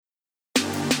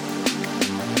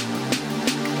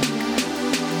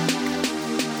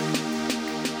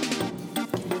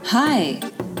Hi,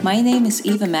 my name is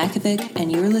Eva Makovic, and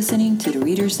you're listening to the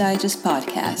Reader's Digest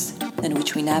podcast, in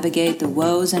which we navigate the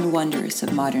woes and wonders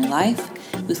of modern life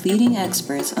with leading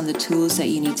experts on the tools that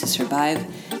you need to survive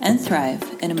and thrive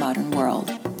in a modern world.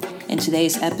 In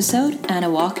today's episode, Anna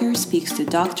Walker speaks to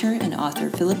Dr. and author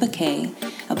Philippa Kaye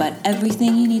about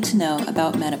everything you need to know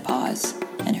about menopause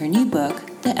and her new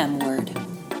book, The M Word.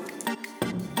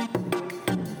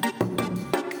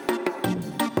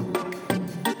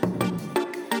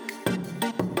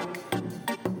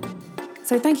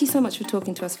 So thank you so much for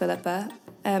talking to us, Philippa.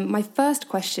 My first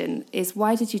question is,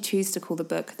 why did you choose to call the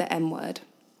book The M Word?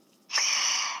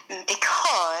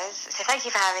 So thank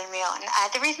you for having me on.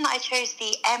 The reason that I chose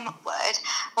the M word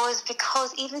was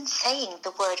because even saying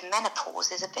the word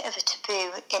menopause is a bit of a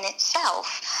taboo in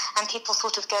itself, and people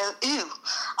sort of go, ooh,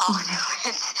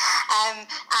 afterwards.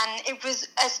 And it was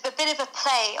a bit of a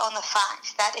play on the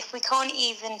fact that if we can't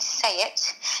even say it,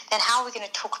 then how are we going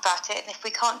to talk about it? And if we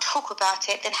can't talk about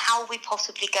it, then how are we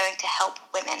possibly going to help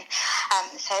women?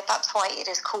 So that's why it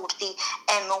is called the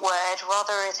M word,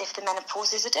 rather as if the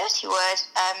menopause is a dirty word,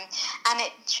 and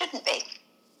it shouldn't be.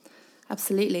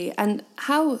 Absolutely. And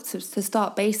to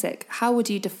start basic, how would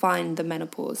you define the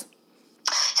menopause?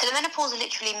 So the menopause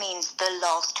literally means the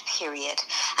last period,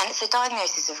 and it's a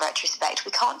diagnosis of retrospect.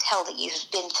 We can't tell that you've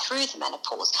been through the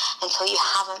menopause until you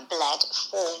haven't bled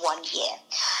for 1 year.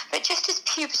 But just as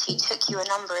puberty took you a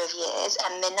number of years,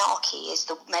 and menarche is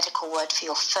the medical word for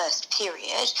your first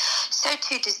period, so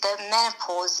too does the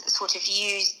menopause sort of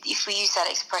if we use that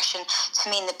expression, to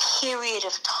mean the period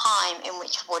of time in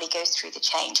which your body goes through the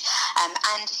change.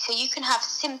 And so you can have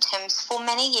symptoms for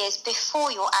many years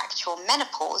before your actual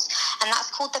menopause, and that's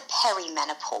called the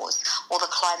perimenopause or the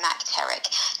climacteric.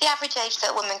 The average age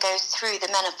that a woman goes through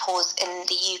the menopause in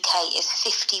the UK is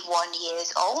 51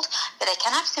 years old, but they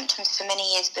can have symptoms for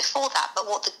many years before that. But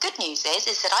what the good news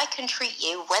is that I can treat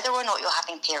you whether or not you're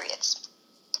having periods.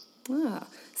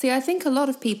 See, I think a lot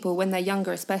of people, when they're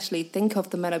younger especially, think of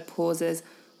the menopause as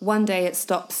one day it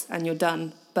stops and you're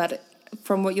done. But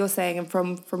from what you're saying and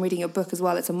from reading your book as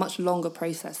well, it's a much longer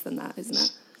process than that, isn't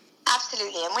it?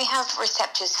 Absolutely, and we have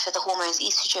receptors for the hormones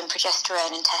estrogen,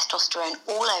 progesterone and testosterone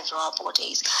all over our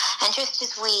bodies. And just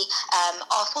as we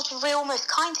are sort of, we're almost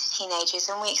kind to teenagers,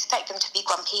 and we expect them to be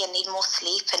grumpy and need more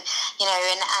sleep and,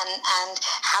 and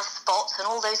have spots and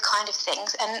all those kind of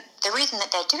things. And the reason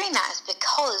that they're doing that is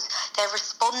because they're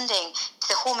responding,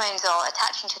 the hormones are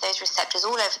attaching to those receptors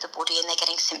all over the body, and they're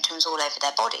getting symptoms all over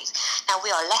their bodies. Now,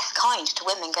 we are less kind to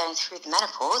women going through the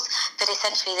menopause, but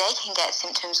essentially they can get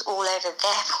symptoms all over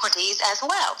their bodies as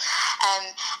well.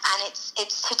 And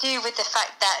it's to do with the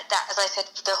fact that, as I said,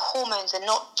 the hormones are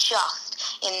not just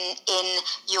in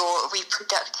your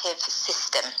reproductive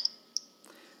system.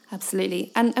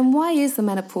 Absolutely. And why is the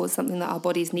menopause something that our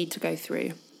bodies need to go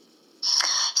through?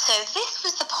 So this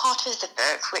was the part of the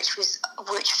book which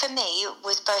for me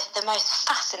was both the most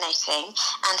fascinating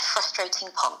and frustrating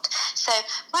part. So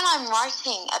when I'm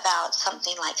writing about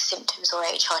something like symptoms or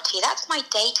HRT, that's my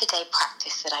day-to-day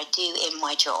practice that I do in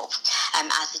my job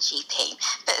as a GP.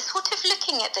 But sort of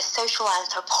looking at the social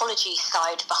anthropology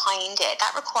side behind it,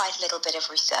 that requires a little bit of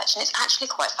research, and it's actually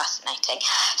quite fascinating.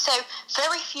 So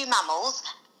very few mammals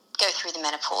go through the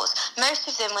menopause. Most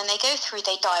of them, when they go through,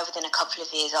 they die within a couple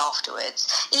of years afterwards.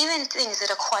 Even things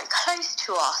that are quite close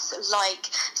to us, like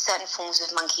certain forms of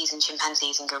monkeys and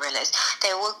chimpanzees and gorillas,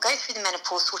 they will go through the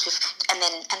menopause sort of and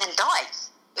then die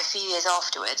a few years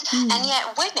afterwards. And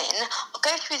yet women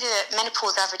go through the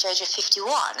menopause average age of 51.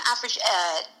 Average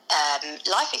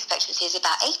life expectancy is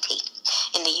about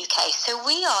 80 in the UK. So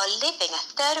we are living a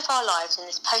third of our lives in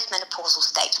this postmenopausal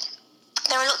state.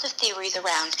 There are lots of theories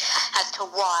around as to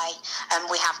why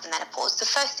we have the menopause. The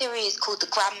first theory is called the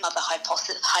grandmother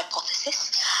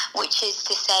hypothesis, which is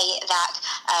to say that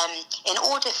in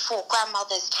order for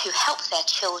grandmothers to help their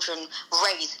children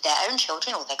raise their own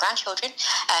children or their grandchildren,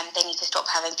 they need to stop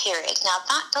having periods. Now,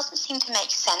 that doesn't seem to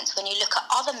make sense when you look at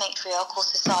other matriarchal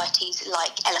societies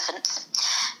like elephants.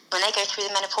 When they go through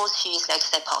the menopause, a few years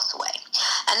later, they pass away.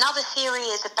 Another theory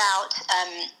is about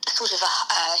sort of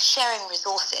sharing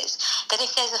resources, that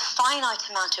if there's a finite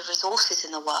amount of resources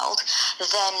in the world,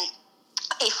 then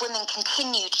if women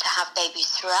continued to have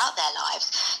babies throughout their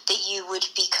lives, that you would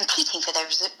be competing for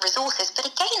those resources. But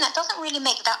again, that doesn't really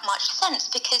make that much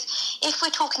sense, because if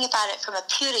we're talking about it from a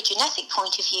purely genetic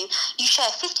point of view, you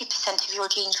share 50% of your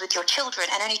genes with your children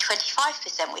and only 25%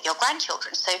 with your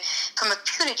grandchildren. So from a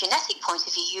purely genetic point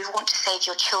of view, you want to save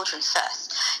your children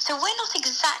first. So we're not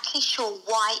exactly sure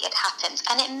why it happens.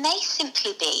 And it may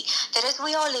simply be that as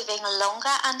we are living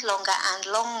longer and longer and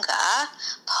longer,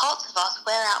 parts of us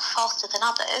wear out faster than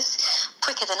others,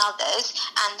 quicker than others,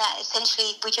 and that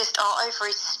essentially our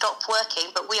ovaries stop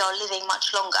working, but we are living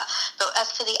much longer. But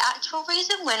as for the actual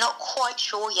reason, we're not quite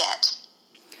sure yet.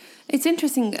 It's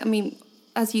interesting. I mean,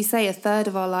 as you say, a third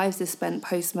of our lives is spent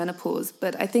post-menopause,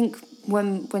 but I think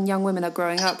when young women are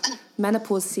growing up,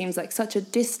 menopause seems like such a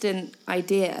distant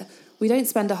idea. We don't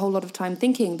spend a whole lot of time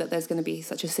thinking that there's going to be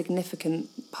such a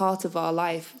significant part of our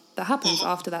life that happens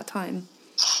after that time.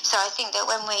 So I think that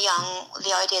when we're young,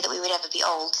 the idea that we would ever be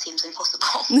old seems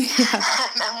impossible.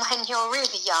 And when you're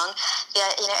really young,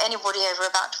 anybody over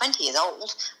about 20 is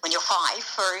old. When you're 5,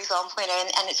 for example,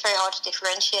 and it's very hard to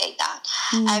differentiate that.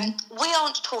 We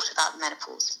aren't taught about the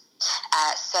menopause.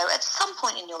 So at some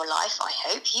point in your life, I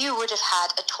hope, you would have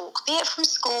had a talk, be it from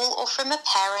school or from a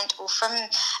parent or from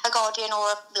a guardian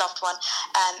or a loved one,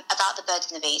 about the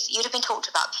birds and the bees. You'd have been taught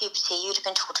about puberty, you'd have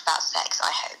been taught about sex, I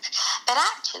hope. But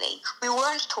actually, we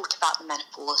weren't taught about the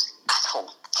menopause at all.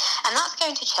 And that's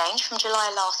going to change. From July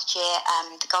last year,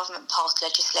 the government passed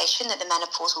legislation that the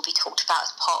menopause will be talked about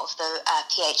as part of the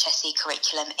PHSE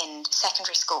curriculum in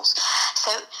secondary schools.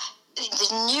 So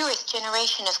the newest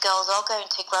generation of girls are going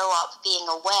to grow up being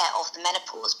aware of the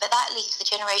menopause, but that leaves the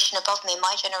generation above me,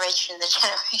 my generation, and the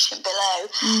generation below,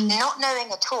 not knowing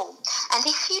at all. And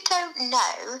if you don't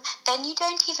know, then you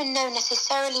don't even know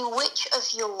necessarily which of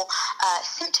your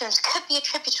symptoms could be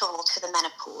attributable to the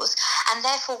menopause, and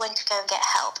therefore when to go and get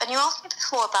help. And you asked me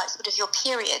before about sort of your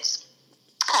periods.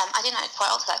 I didn't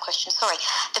quite answer that question, sorry.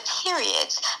 The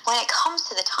periods, when it comes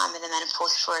to the time of the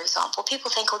menopause, for example, people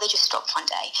think, they just stop one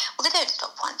day. Well, they don't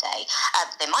stop one day.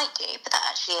 They might do, but that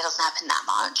actually doesn't happen that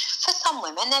much. For some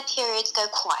women, their periods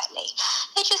go quietly.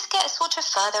 They just get sort of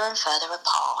further and further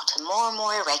apart and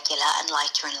more irregular and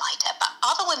lighter. But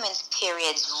other women's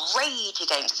periods rage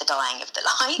against the dying of the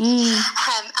light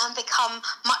and become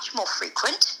much more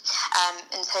frequent.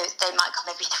 And so they might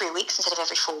come every 3 weeks instead of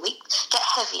every 4 weeks, get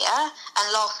heavier and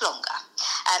last longer.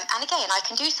 And again, I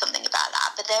can do something about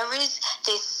that, but there is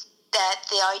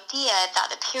the idea that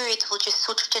the periods will just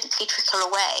sort of gently trickle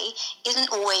away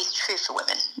isn't always true for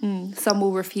women. Some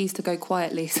will refuse to go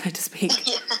quietly, so to speak.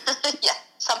 Yeah,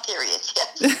 some periods,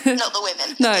 yeah. Not the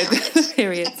women. No, the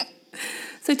periods.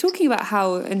 So talking about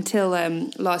how until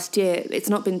last year it's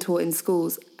not been taught in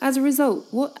schools, as a result,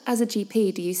 what as a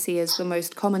GP do you see as the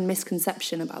most common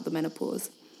misconception about the menopause?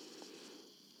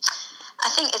 I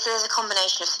think there's a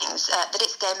combination of things, that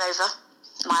it's game over.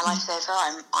 My life's over.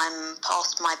 I'm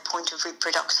past my point of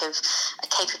reproductive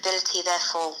capability,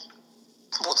 therefore,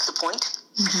 what's the point?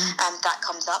 That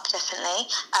comes up, definitely.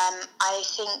 I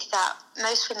think that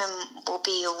most women will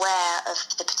be aware of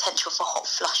the potential for hot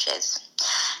flushes,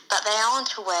 but they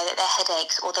aren't aware that their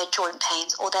headaches or their joint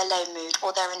pains or their low mood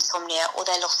or their insomnia or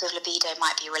their loss of libido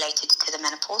might be related to the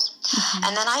menopause.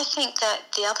 And then I think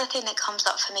that the other thing that comes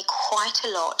up for me quite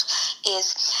a lot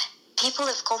is people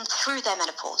have gone through their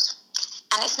menopause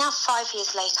and it's now 5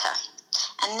 years later.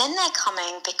 And then they're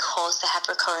coming because they have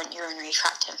recurrent urinary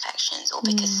tract infections or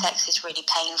because sex is really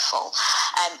painful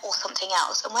or something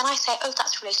else. And when I say,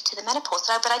 that's related to the menopause,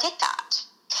 but I did that.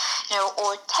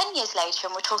 Or 10 years later,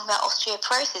 and we're talking about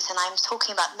osteoporosis, and I'm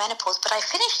talking about menopause, but I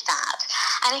finished that.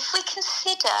 And if we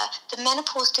consider the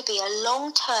menopause to be a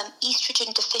long-term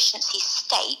estrogen deficiency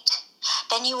state,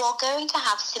 then you are going to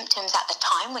have symptoms at the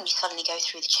time when you suddenly go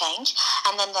through the change,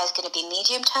 and then there's going to be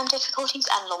medium-term difficulties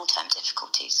and long-term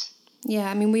difficulties. Yeah,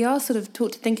 I mean, we are sort of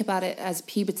taught to think about it as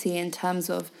puberty in terms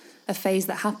of a phase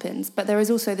that happens, but there is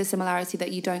also the similarity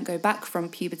that you don't go back from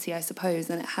puberty, I suppose,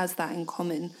 and it has that in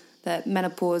common, that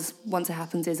menopause, once it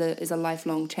happens, is a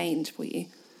lifelong change for you.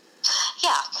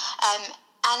 Yeah,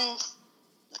 and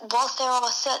whilst there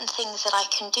are certain things that I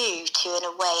can do to, in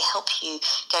a way, help you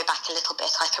go back a little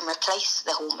bit, I can replace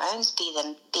the hormones, be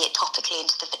it topically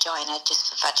into the vagina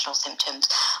just for vaginal symptoms,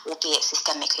 or be it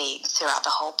systemically throughout the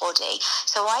whole body.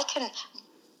 So I can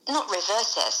not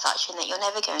reverse it as such, in that you're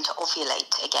never going to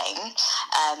ovulate again.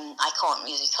 I can't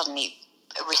suddenly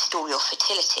restore your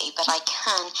fertility, but I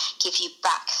can give you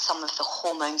back some of the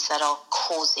hormones that are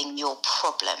causing your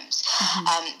problems.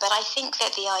 But I think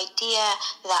that the idea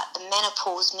that the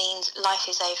menopause means life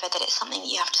is over, that it's something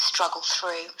that you have to struggle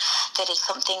through, that it's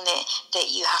something that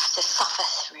you have to suffer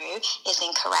through, is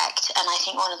incorrect. And I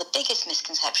think one of the biggest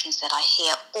misconceptions that I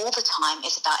hear all the time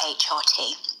is about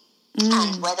HRT.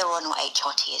 And whether or not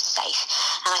HRT is safe.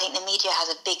 And I think the media has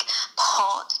a big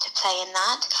part to play in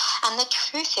that. And the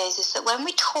truth is that when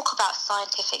we talk about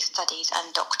scientific studies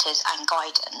and doctors and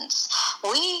guidance,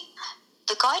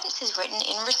 the guidance is written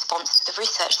in response to the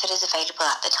research that is available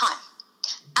at the time.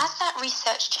 As that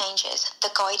research changes, the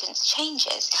guidance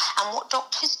changes, and what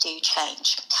doctors do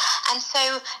change. And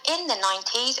so in the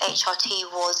 90s,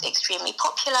 HRT was extremely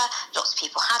popular. Lots of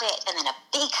people had it, and then a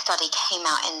big study came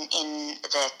out in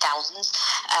the thousands,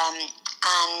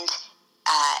 and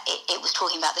it was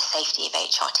talking about the safety of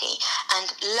HRT,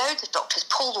 and loads of doctors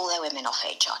pulled all their women off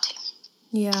HRT.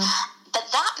 Yeah. But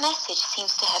that message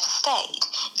seems to have stayed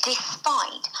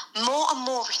despite more and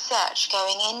more research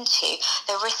going into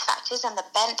the risk factors and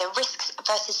the risks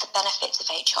versus the benefits of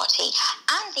HRT,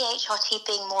 and the HRT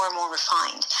being more and more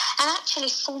refined. And actually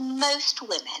for most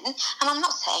women, and I'm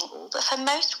not saying all, but for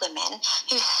most women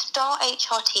who start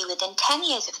HRT within 10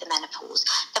 years of the menopause,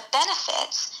 the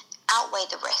benefits outweigh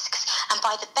the risks. And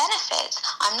by the benefits,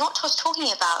 I'm not just talking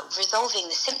about resolving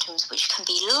the symptoms, which can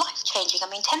be life-changing.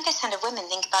 I mean, 10% of women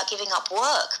think about giving up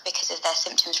work because of their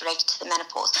symptoms related to the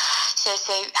menopause. So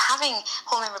having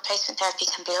hormone replacement therapy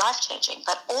can be life-changing,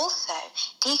 but also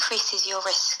decreases your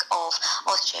risk of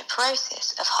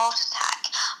osteoporosis, of heart attack,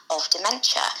 of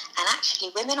dementia. And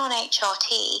actually, women on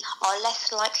HRT are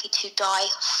less likely to die,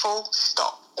 full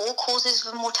stop. All causes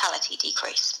of mortality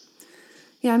decrease.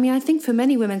 Yeah, I mean, I think for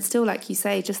many women still, like you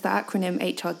say, just the acronym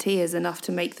HRT is enough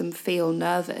to make them feel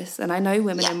nervous. And I know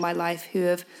women in my life who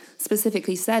have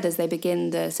specifically said as they begin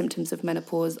the symptoms of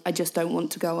menopause, I just don't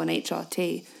want to go on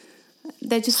HRT.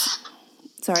 They're just...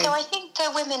 Sorry. So I think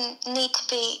that women need to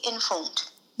be informed.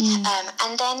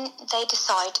 And then they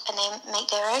decide and they make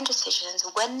their own decisions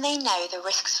when they know the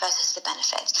risks versus the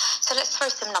benefits. So let's throw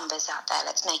some numbers out there.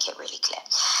 Let's make it really clear.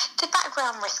 The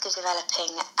background risk of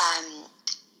developing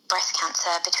breast cancer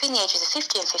between the ages of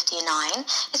 50 and 59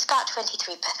 is about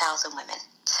 23 per 1,000 women.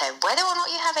 So whether or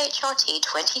not you have HRT,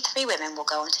 23 women will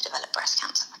go on to develop breast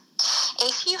cancer.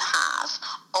 If you have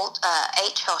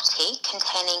HRT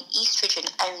containing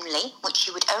estrogen only, which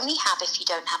you would only have if you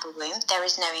don't have a womb, there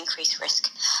is no increased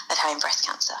risk of having breast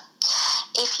cancer.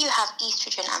 If you have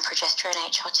estrogen and progesterone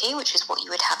HRT, which is what you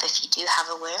would have if you do have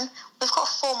a womb, we've got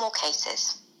 4 more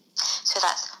cases. So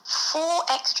that's 4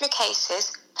 extra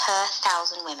cases per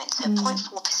 1,000 women, so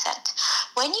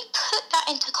 0.4%. When you put that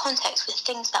into context with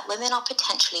things that women are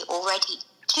potentially already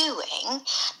doing,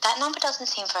 that number doesn't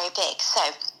seem very big. So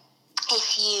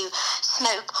if you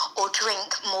smoke or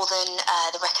drink more than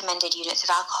the recommended units of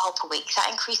alcohol per week, that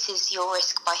increases your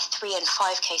risk by 3 and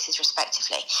 5 cases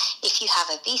respectively. If you have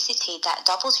obesity, that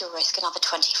doubles your risk another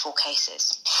 24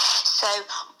 cases. So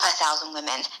per 1,000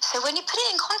 women. So when you put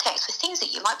it in context with things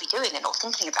that you might be doing and not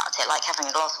thinking about it, like having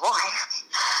a glass of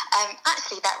wine,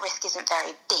 actually that risk isn't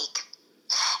very big.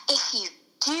 If you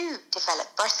do develop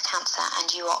breast cancer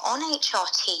and you are on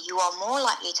HRT, you are more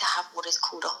likely to have what is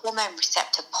called a hormone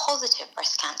receptor positive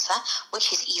breast cancer,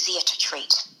 which is easier to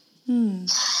treat.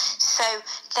 So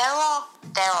there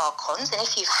are cons, and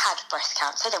if you've had breast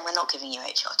cancer, then we're not giving you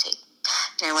HRT.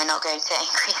 We're not going to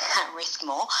increase that risk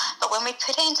more. But when we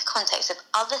put it into context of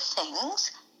other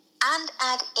things and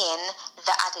add in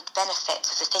the added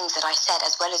benefits of the things that I said,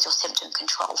 as well as your symptom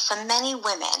control, for many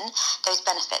women, those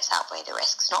benefits outweigh the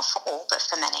risks. Not for all, but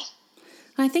for many.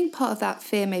 I think part of that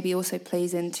fear maybe also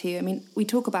plays into, I mean, we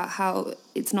talk about how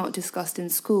it's not discussed in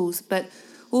schools, but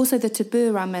also the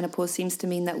taboo around menopause seems to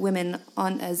mean that women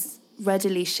aren't as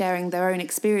readily sharing their own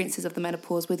experiences of the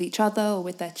menopause with each other or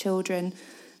with their children.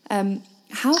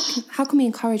 How can we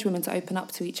encourage women to open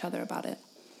up to each other about it?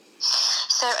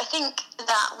 So I think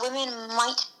that women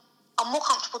are more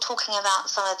comfortable talking about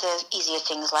some of the easier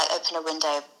things, like open a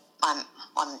window,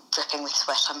 I'm dripping with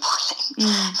sweat, I'm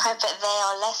boiling. But they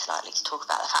are less likely to talk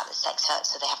about the fact that sex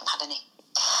hurts, so they haven't had any.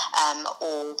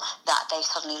 Or that they've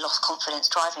suddenly lost confidence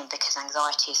driving because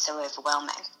anxiety is so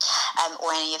overwhelming,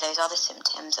 or any of those other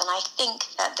symptoms. And I think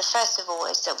that the first of all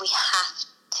is that we have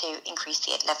to increase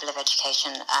the level of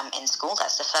education in school.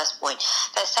 That's the first point.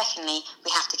 But secondly,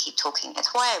 we have to keep talking.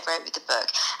 It's why I wrote the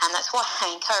book, and that's why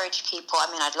I encourage people.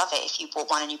 I mean, I'd love it if you bought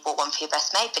one and you bought one for your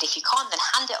best mate, but if you can't, then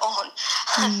hand it on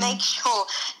and make sure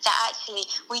that actually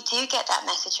we do get that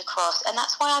message across. And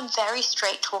that's why I'm very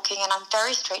straight talking, and I'm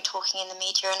very straight talking in the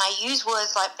media, and I use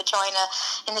words like vagina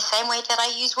in the same way that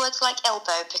I use words like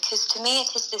elbow, because to me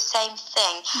it is the same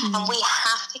thing, and we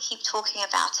have to keep talking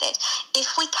about it.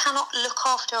 If we cannot look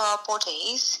after our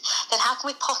bodies, then how can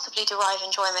we possibly derive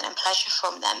enjoyment and pleasure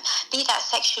from them, be that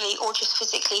sexually or just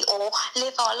physically, or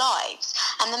live our lives?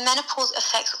 And the menopause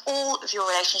affects all of your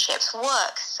relationships,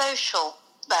 work, social,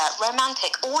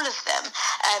 romantic, all of them.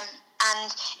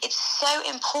 And it's so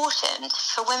important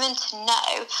for women to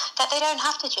know that they don't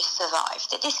have to just survive,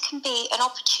 that this can be an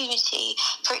opportunity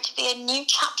for it to be a new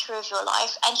chapter of your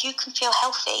life, and you can feel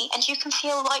healthy and you can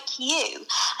feel like you.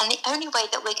 And the only way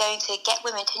that we're going to get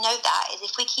women to know that is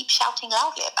if we keep shouting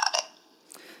loudly about it.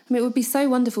 I mean, it would be so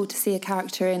wonderful to see a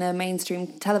character in a mainstream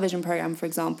television programme, for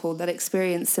example, that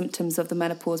experienced symptoms of the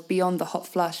menopause beyond the hot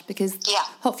flush, because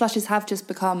hot flushes have just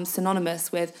become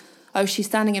synonymous with, oh, she's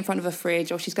standing in front of a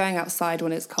fridge, or she's going outside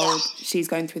when it's cold, she's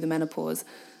going through the menopause.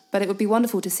 But it would be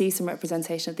wonderful to see some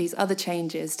representation of these other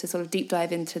changes, to sort of deep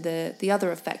dive into the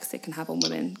other effects it can have on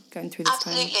women going through this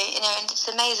time. Absolutely, and it's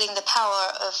amazing the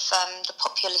power of the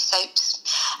popular soaps,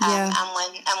 and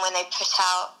when they put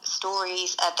out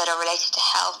stories that are related to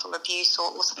health or abuse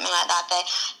or something like that,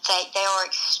 they are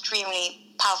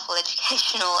extremely powerful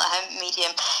educational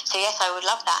medium. So yes, I would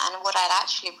love that. And what I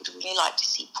would really like to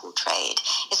see portrayed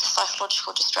is the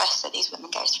psychological distress that these women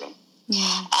go through,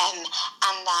 and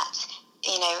that,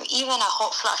 you know, even a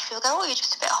hot flush, people go, oh, you're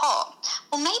just a bit hot.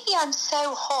 Well, maybe I'm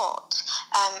so hot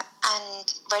and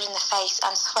red in the face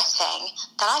and sweating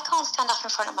that I can't stand up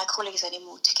in front of my colleagues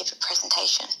anymore to give a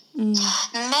presentation.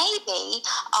 Maybe,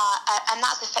 and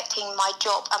that's affecting my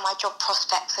job and my job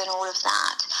prospects and all of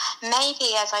that.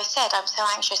 Maybe, as I said, I'm so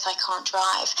anxious I can't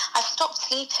drive. I've stopped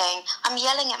sleeping. I'm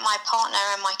yelling at my partner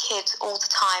and my kids all the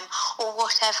time, or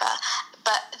whatever.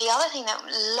 But the other thing that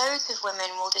loads of women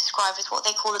will describe is what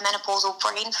they call the menopausal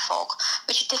brain fog,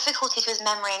 which are difficulties with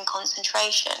memory and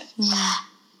concentration.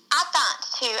 Add that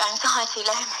to anxiety,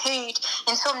 low mood,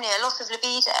 insomnia, loss of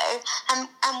libido,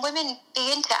 and women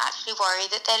begin to actually worry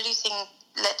that they're losing,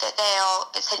 that they are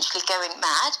essentially going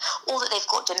mad, or that they've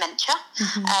got dementia.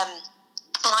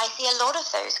 And I see a lot of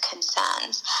those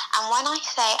concerns. And when I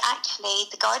say, actually,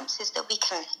 the guidance is that we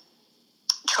can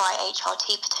try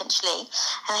HRT potentially,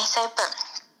 and they say, but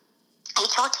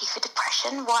HRT for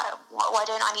depression, why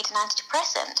don't I need an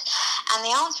antidepressant? And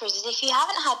the answer is if you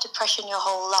haven't had depression your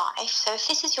whole life, so if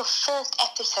this is your first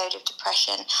episode of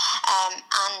depression,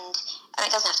 and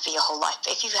it doesn't have to be your whole life,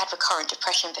 but if you've had recurrent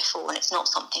depression before and it's not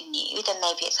something new, then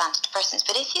maybe it's antidepressants.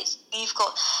 But if you've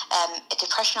got a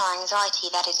depression or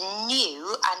anxiety that is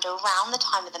new and around the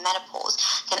time of the menopause,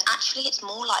 then actually it's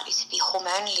more likely to be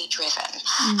hormonally driven.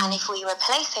 And if we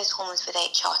replace those hormones with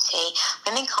HRT,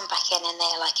 women come back in and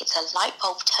they're like, it's a light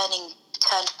bulb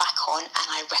turned back on, and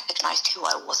I recognised who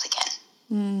I was again.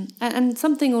 And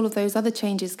something all of those other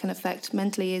changes can affect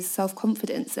mentally is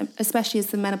self-confidence, especially as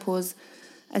the menopause,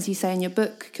 as you say in your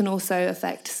book, can also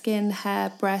affect skin,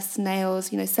 hair, breasts,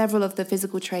 nails, you know, several of the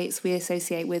physical traits we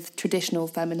associate with traditional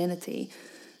femininity.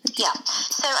 Yeah,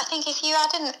 so I think if you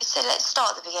add in, so let's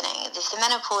start at the beginning. If the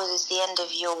menopause is the end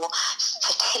of your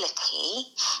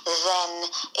fertility, then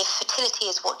if fertility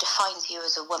is what defines you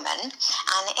as a woman,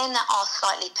 and in our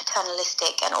slightly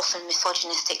paternalistic and often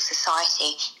misogynistic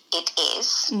society, it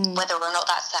is, whether or not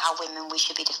that's how women we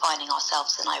should be defining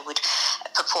ourselves, and I would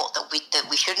purport that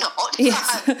we should not.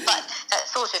 Yes. But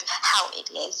that's sort of how it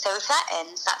is. So if that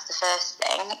ends, that's the first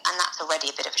thing, and that's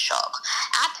already a bit of a shock.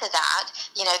 Add to that,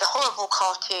 you know, the horrible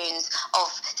cartoons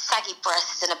of saggy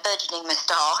breasts and a burgeoning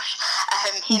moustache,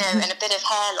 you know, and a bit of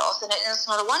hair loss, and it's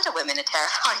not a wonder women are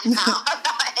terrified about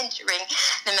entering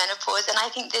the menopause. And I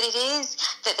think that it is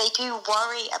that they do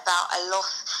worry about a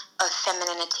loss of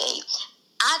femininity.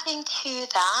 Adding to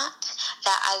that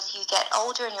as you get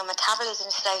older and your metabolism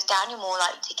slows down, you're more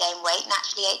likely to gain weight.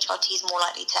 Naturally, HRT is more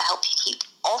likely to help you keep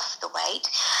off the weight.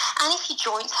 And if your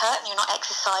joints hurt and you're not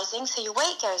exercising, so your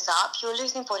weight goes up, you're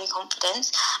losing body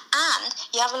confidence, and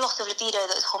you have a loss of libido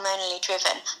that's hormonally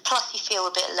driven, plus you feel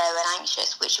a bit low and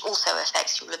anxious, which also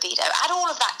affects your libido. Add all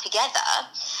of that together,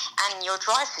 and your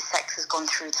drive for sex has gone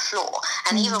through the floor.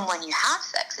 And even when you have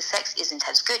sex, the sex isn't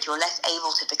as good. You're less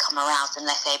able to become aroused and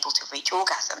less able to reach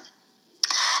orgasm.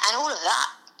 And all of that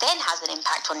then has an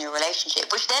impact on your relationship,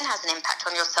 which then has an impact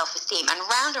on your self-esteem. And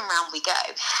round we go.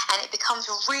 And it becomes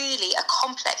really a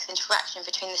complex interaction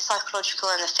between the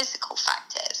psychological and the physical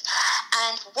factors.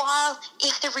 And while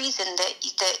if the reason that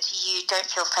you don't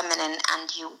feel feminine and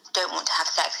you don't want to have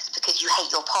sex is because you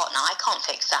hate your partner, I can't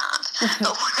fix that.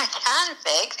 But what I can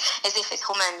fix is if it's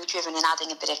hormonally driven and adding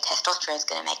a bit of testosterone is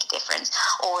going to make a difference,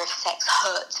 or if sex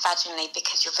hurts vaginally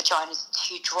because your vagina is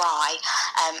too dry,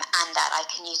 and that I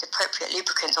can use appropriate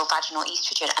lubricants or vaginal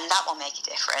estrogen, and that will make a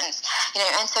difference. You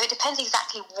know, and so it depends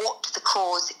exactly what the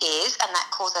cause is, and that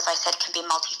cause, as I said, can be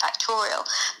multifactorial.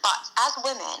 But as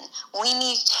women, we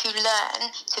need to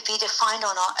learn to be defined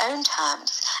on our own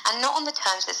terms and not on the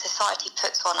terms that society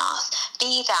puts on us,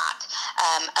 be that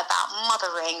about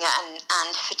mothering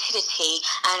and fertility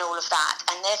and all of that,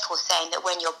 and therefore saying that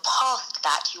when you're past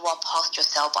that, you are past your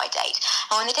sell-by date.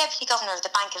 And when the Deputy Governor of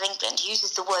the Bank of England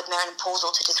uses the word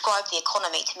menopausal to describe the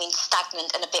economy to mean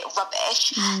stagnant and a bit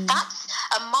rubbish, that's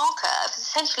a marker of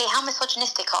essentially how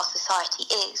misogynistic our society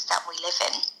is that we live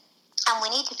in. And we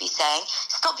need to be saying,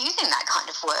 stop using that kind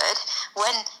of word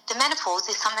when the menopause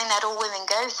is something that all women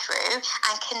go through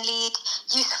and can lead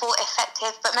useful,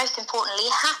 effective, but most importantly,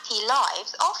 happy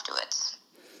lives afterwards.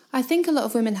 I think a lot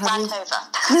of women have... Rant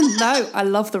over. No, I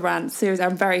love the rant. Seriously,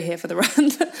 I'm very here for the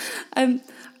rant.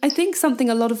 I think something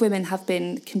a lot of women have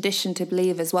been conditioned to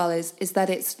believe as well is that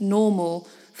it's normal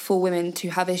for women to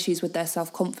have issues with their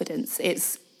self-confidence.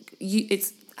 It's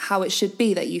how it should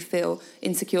be that you feel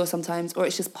insecure sometimes, or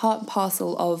it's just part and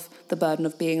parcel of the burden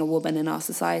of being a woman in our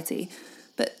society.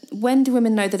 But when do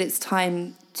women know that it's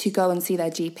time to go and see their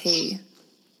GP?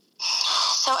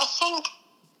 So I think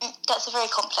that's a very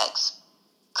complex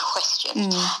question,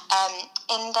 in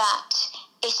that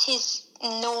it is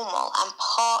normal and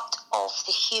part of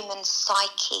the human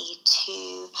psyche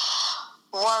to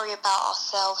worry about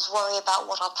ourselves, worry about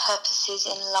what our purpose is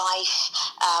in life,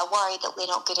 worry that we're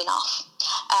not good enough.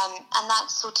 And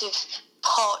that's sort of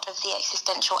part of the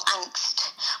existential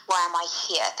angst, why am I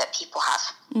here, that people have.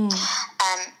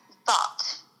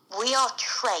 But we are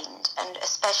trained, and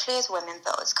especially as women,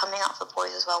 but it's coming up for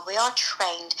boys as well, we are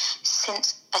trained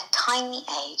since a tiny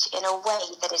age in a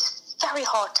way that is very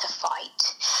hard to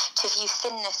fight, to view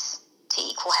thinness to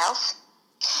equal health,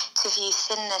 to view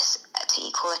thinness to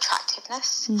equal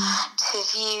attractiveness, to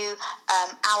view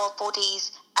our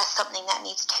bodies as something that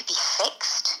needs to be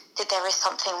fixed, that there is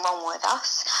something wrong with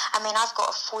us. I mean, I've got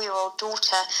a 4-year-old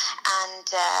daughter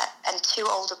and 2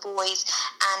 older boys,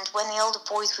 and when the older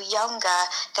boys were younger,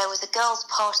 there was a girls'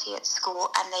 party at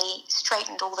school, and they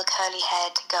straightened all the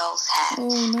curly-haired girls' hair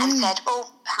and said,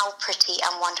 "Oh, how pretty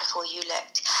and wonderful you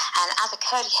looked." And as a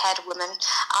curly-haired woman,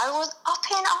 I was up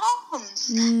in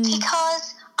arms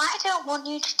because I don't want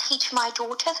you to teach my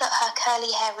daughter that her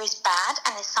curly hair is bad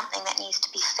and is something that needs to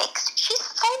be fixed. She's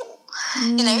 4.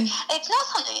 You know, it's not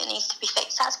something that needs to be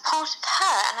fixed. That's part of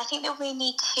her. And I think that we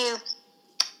need to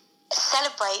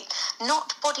celebrate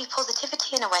not body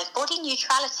positivity in a way, body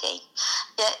neutrality.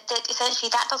 That essentially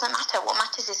that doesn't matter. What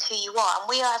matters is who you are. And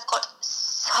we have got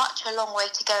such a long way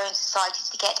to go in society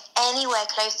to get anywhere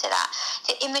close to that.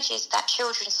 The images that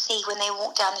children see when they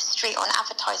walk down the street on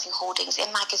advertising hoardings,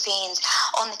 in magazines,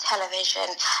 on the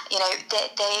television, you know,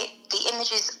 the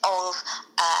images of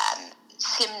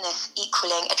slimness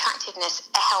equaling attractiveness,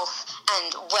 health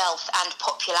and wealth and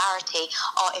popularity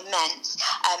are immense,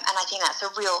 and I think that's a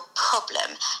real problem.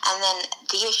 And then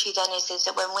the issue then is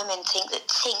that when women think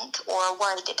or are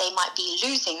worried that they might be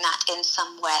losing that in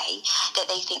some way, that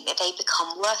they think that they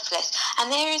become worthless.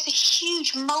 And there is a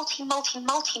huge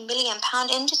multi-million pound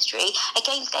industry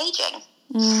against aging.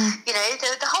 You know,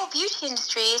 the whole beauty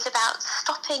industry is about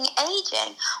stopping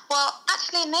aging. Well,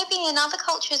 actually, maybe in other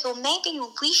cultures, or maybe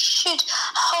we should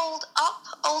hold up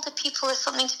older people as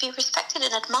something to be respected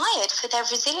and admired for their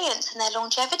resilience and their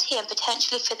longevity and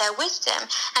potentially for their wisdom,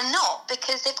 and not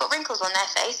because they've got wrinkles on their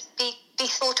face be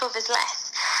thought of as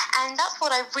less. And that's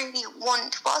what I really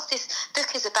want. Whilst this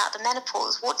book is about the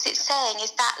menopause, what's it saying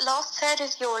is that last third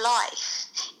of your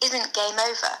life isn't game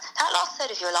over. That last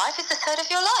third of your life is the third of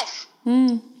your life.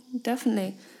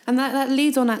 Definitely. And that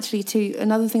leads on actually to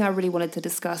another thing I really wanted to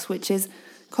discuss, which is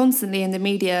constantly in the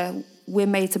media we're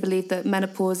made to believe that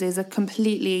menopause is a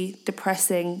completely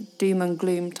depressing doom and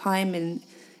gloom time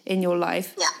in your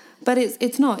life. Yeah. But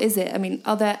it's not, is it? I mean,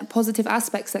 are there positive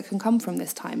aspects that can come from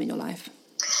this time in your life?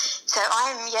 So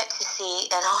I am yet to see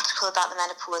an article about the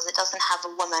menopause that doesn't have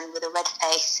a woman with a red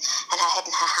face and her head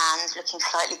in her hands looking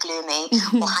slightly gloomy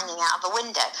or hanging out of a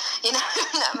window. You know,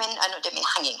 I mean, I don't mean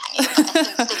hanging,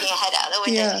 but sticking her head out of the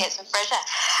window to get some fresh air.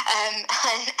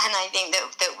 And I think that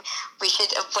we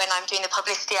should, when I'm doing the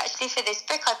publicity actually for this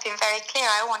book, I've been very clear.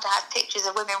 I want to have pictures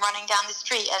of women running down the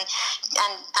street and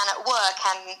at work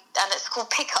and at school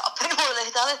pickup and all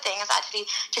those other things,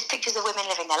 actually just pictures of women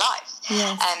living their lives.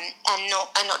 Yes. And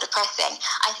not depressing.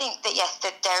 I think that yes,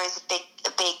 that there is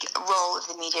a big role of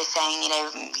the media saying, you know,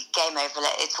 game over,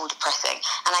 it's all depressing.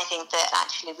 And I think that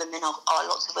actually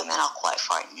lots of women are quite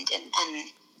frightened and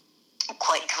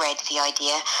quite dread the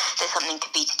idea that something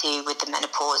could be to do with the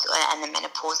menopause and the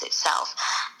menopause itself.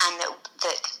 And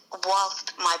that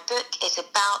whilst my book is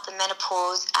about the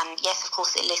menopause, and yes, of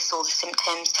course, it lists all the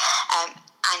symptoms,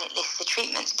 and it lists the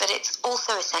treatments, but it's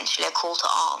also essentially a call to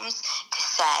arms to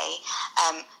say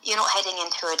you're not heading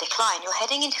into a decline, you're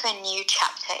heading into a new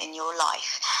chapter in your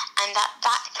life, and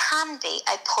that can be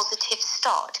a positive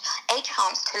start, a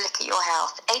chance to look at your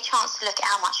health, a chance to look at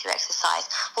how much you exercise,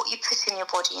 what you put in your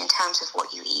body in terms of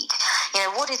what you eat. You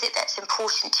know, what is it that's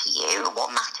important to you, what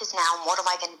matters now, and what am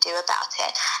I going to do about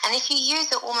it? And if you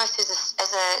use it almost as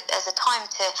a time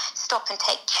to stop and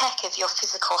take check of your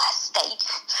physical state,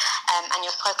 and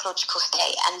your psychological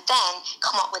state, and then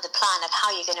come up with a plan of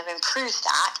how you're going to improve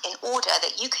that in order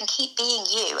that you can keep being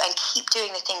you and keep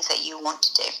doing the things that you want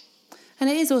to do. And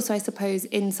it is also, I suppose,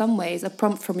 in some ways, a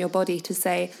prompt from your body to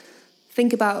say,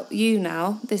 think about you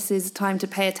now. This is time to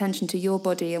pay attention to your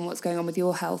body and what's going on with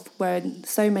your health, where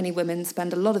so many women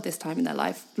spend a lot of this time in their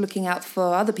life looking out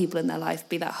for other people in their life,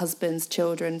 be that husbands,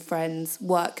 children, friends,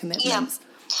 work commitments. Yeah.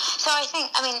 So I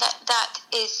think, that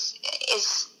is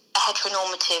a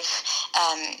heteronormative,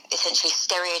 essentially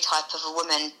stereotype of a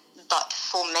woman, but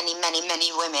for many, many,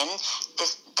 many women,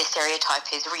 the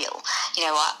stereotype is real.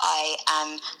 I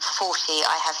am 40,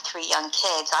 I have 3 young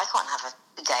kids, I can't have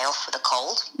a day off with a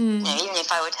cold. Even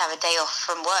if I were to have a day off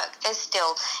from work, there's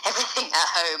still everything at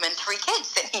home and 3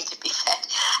 kids that need to be fed.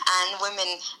 And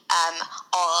women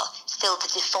are still the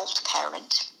default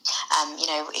parent.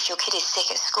 If your kid is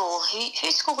sick at school,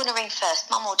 who's school going to ring first,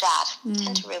 mum or dad?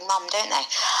 Tend to ring mum, don't they?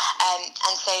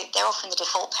 And so they're often the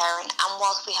default parent. And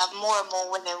whilst we have more and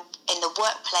more women in the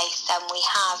workplace than we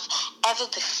have ever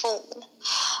before,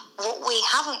 what we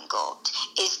haven't got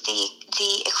is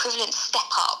the equivalent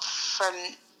step up from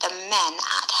the men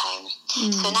at home.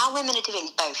 So now women are doing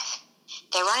both.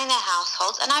 They're running their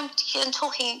households, and I'm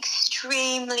talking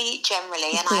extremely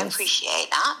generally, and I appreciate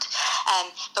that.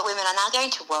 But women are now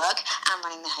going to work and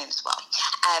running their homes well,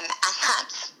 and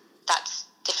that's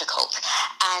difficult.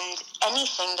 And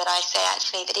anything that I say,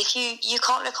 actually, that if you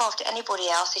can't look after anybody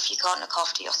else if you can't look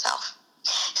after yourself.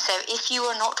 So if you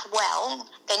are not well,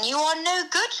 then you are no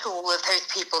good to all of those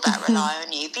people that rely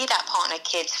on you, be that partner,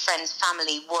 kids, friends,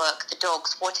 family, work, the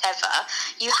dogs, whatever.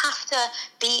 You have to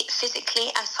be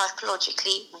physically and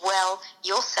psychologically well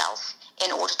yourself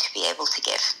in order to be able to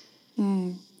give.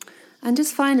 And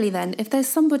just finally then, if there's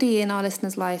somebody in our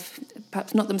listener's life,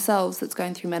 perhaps not themselves, that's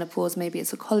going through menopause, maybe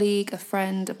it's a colleague, a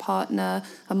friend, a partner,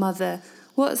 a mother,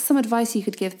 what's some advice you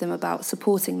could give them about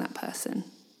supporting that person?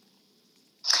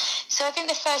 So I think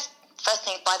the first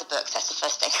thing, buy the books, that's the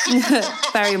first thing.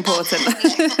 Very important.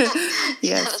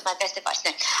 Yes. That was my best advice.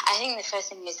 No, I think the first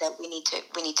thing is that we need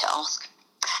to ask,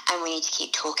 and we need to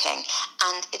keep talking.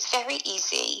 And it's very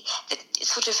easy that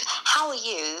sort of, how are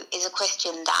you is a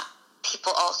question that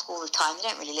people ask all the time. They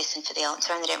don't really listen for the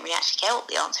answer, and they don't really actually care what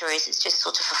the answer is. It's just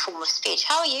sort of a form of speech.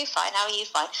 How are you? Fine. How are you?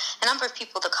 Fine. A number of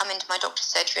people that come into my doctor's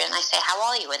surgery and I say, how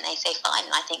are you? And they say, fine.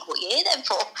 And I think, what are you here then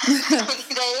for?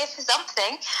 They're here for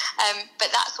something.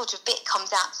 But that sort of bit comes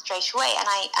out straight away. And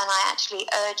I actually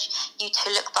urge you to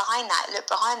look behind that. Look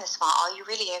behind the smile. Are you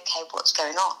really okay? What's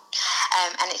going on?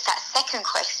 And it's that second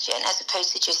question, as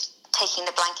opposed to just taking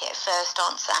the blanket first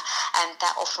answer, and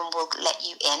that often will let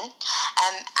you in.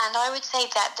 And I would say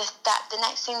that the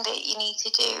next thing that you need to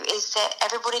do is that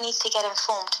everybody needs to get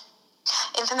informed.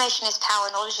 Information is power,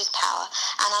 knowledge is power,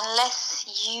 and unless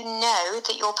you know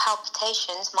that your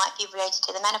palpitations might be related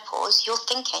to the menopause, you're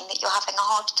thinking that you're having a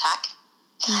heart attack,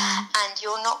 and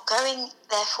you're not going,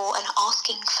 therefore, and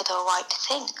asking for the right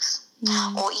things.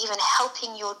 Or even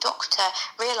helping your doctor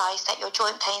realise that your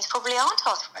joint pains probably aren't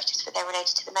arthritis, but they're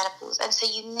related to the menopause. And so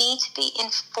you need to be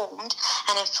informed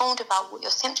about what your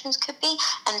symptoms could be,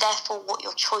 and therefore what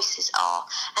your choices are.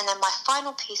 And then my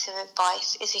final piece of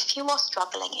advice is, if you are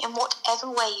struggling, in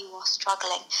whatever way you are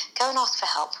struggling, go and ask for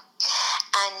help.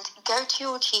 And go to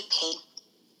your GP.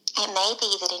 It may be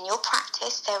that in your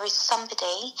practice there is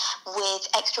somebody with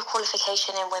extra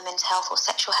qualification in women's health or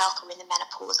sexual health or in the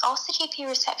menopause. Ask the GP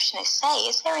receptionist, say,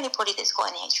 is there anybody that's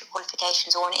got any extra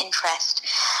qualifications or an interest?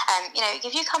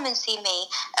 If you come and see me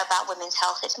about women's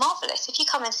health, it's marvellous. If you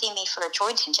come and see me for a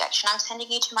joint injection, I'm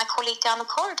sending you to my colleague down the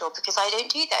corridor, because I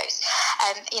don't do those.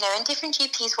 And different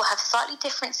GPs will have slightly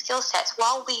different skill sets.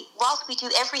 Whilst we do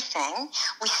everything,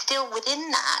 we still within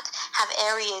that have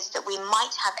areas that we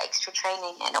might have extra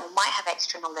training in, or might have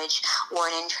extra knowledge or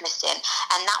an interest in,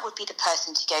 and that would be the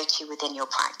person to go to within your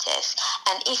practice.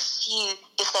 And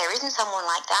if there isn't someone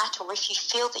like that, or if you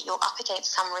feel that you're up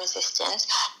against some resistance,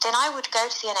 then I would go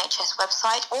to the NHS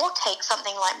website or take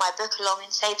something like my book along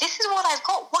and say, this is what I've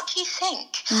got, what do you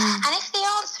think? And if the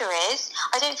answer is,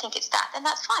 I don't think it's that, then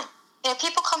that's fine.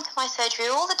 People come to my surgery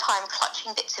all the time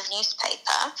clutching bits of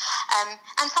newspaper,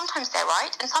 and sometimes they're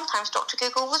right, and sometimes Dr.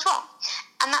 Google was wrong.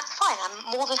 And that's fine.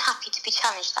 I'm more than happy to be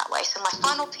challenged that way. So my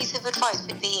final piece of advice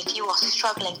would be, if you are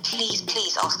struggling, please,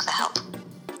 please ask for help.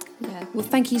 Yeah. Well,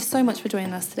 thank you so much for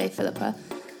joining us today, Philippa.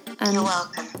 And you're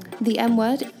welcome. The M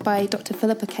Word by Dr.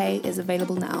 Philippa Kay is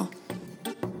available now.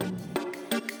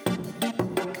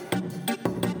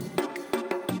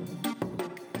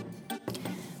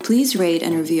 Please rate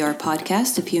and review our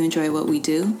podcast if you enjoy what we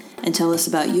do, and tell us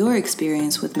about your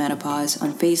experience with menopause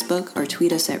on Facebook or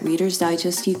tweet us at Reader's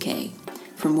Digest UK.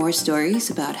 For more stories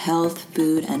about health,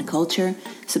 food, and culture,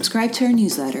 subscribe to our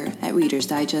newsletter at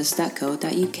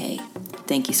readersdigest.co.uk.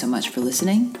 Thank you so much for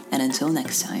listening, and until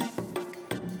next time.